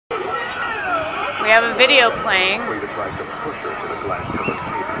have a video playing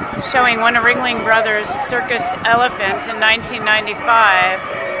showing one of Ringling Brothers' circus elephants in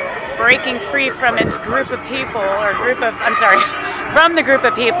 1995 breaking free from its group of people, or from the group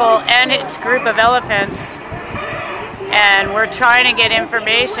of people and its group of elephants. And we're trying to get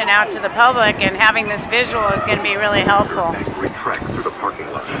information out to the public, and having this visual is going to be really helpful.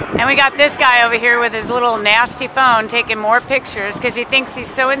 And we got this guy over here with his little nasty phone taking more pictures because he thinks he's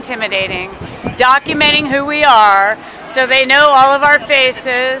so intimidating, documenting who we are so they know all of our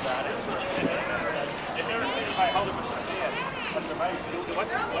faces.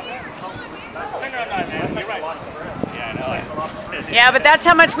 Yeah, but that's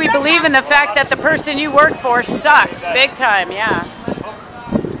how much we believe in the fact that the person you work for sucks. Big time, yeah.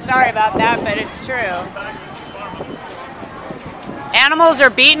 Sorry about that, but it's true. Animals are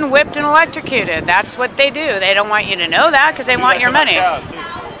beaten, whipped, and electrocuted. That's what they do. They don't want you to know that because they want your money.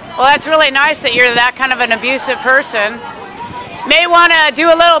 Well, that's really nice that you're that kind of an abusive person. May want to do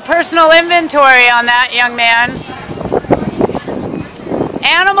a little personal inventory on that, young man.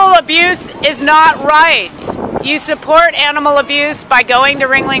 Animal abuse is not right. You support animal abuse by going to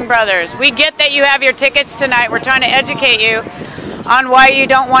Ringling Brothers. We get that you have your tickets tonight. We're trying to educate you on why you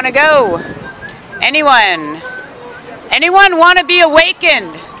don't want to go. Anyone want to be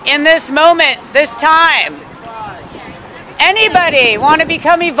awakened in this moment, this time? Anybody want to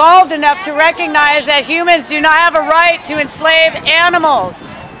become evolved enough to recognize that humans do not have a right to enslave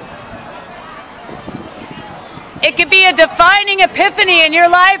animals? It could be a defining epiphany in your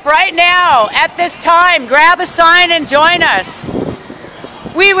life right now, at this time. Grab a sign and join us.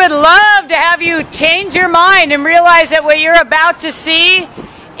 We would love to have you change your mind and realize that what you're about to see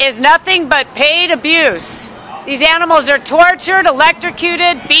is nothing but paid abuse. These animals are tortured,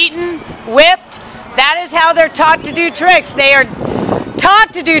 electrocuted, beaten, whipped. That is how they're taught to do tricks. They are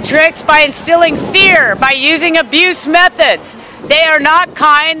taught to do tricks by instilling fear, by using abuse methods. They are not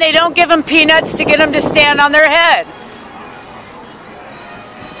kind. They don't give them peanuts to get them to stand on their head.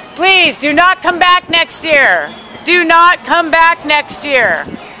 Please do not come back next year. Do not come back next year.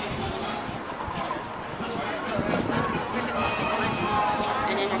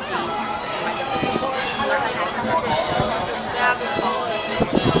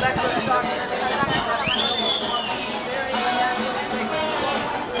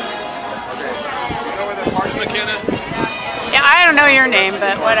 Yeah, I don't know your name,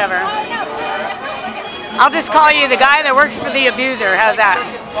 but whatever. I'll just call you the guy that works for the abuser. How's that?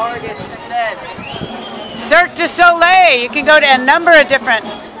 Cirque du Soleil. You can go to a number of different...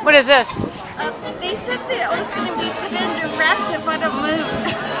 What is this? They said that I was going to be put under arrest if I don't move.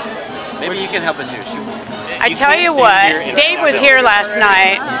 Maybe you can help us here. I tell you what, Dave was here last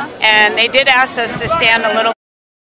night, and they did ask us to stand a little